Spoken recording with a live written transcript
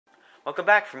Welcome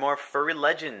back for more Furry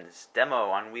Legends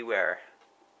demo on WiiWare.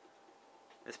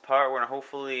 This part, we're going to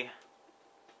hopefully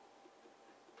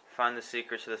find the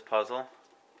secrets to this puzzle,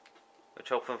 which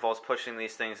hopefully involves pushing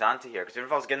these things onto here, because if it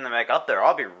involves getting them back up there,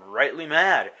 I'll be rightly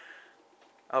mad.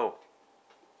 Oh,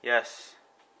 yes.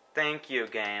 Thank you,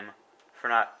 game, for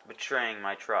not betraying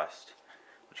my trust,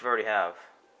 which you already have.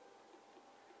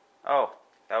 Oh,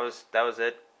 that was it. If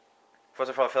it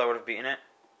wasn't for I feel I would have beaten it.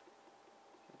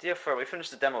 Dear Fur, we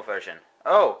finished the demo version.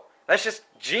 Oh, that's just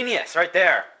genius right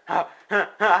there. What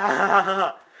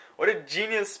a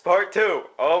genius part 2.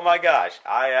 Oh my gosh,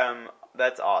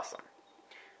 that's awesome.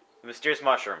 The mysterious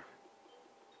mushroom.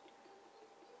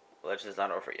 The legend is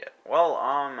not over yet. Well,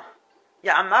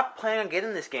 yeah, I'm not planning on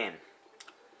getting this game.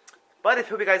 But if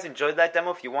you guys enjoyed that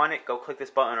demo, if you want it, go click this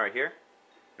button right here.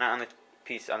 Not on the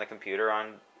piece on the computer,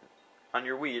 on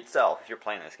your Wii itself if you're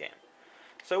playing this game.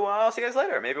 So I'll see you guys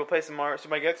later. Maybe we'll play some more Super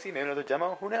Mario Galaxy, maybe another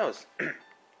demo. Who knows?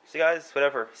 See you guys,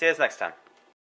 whatever. See you guys next time.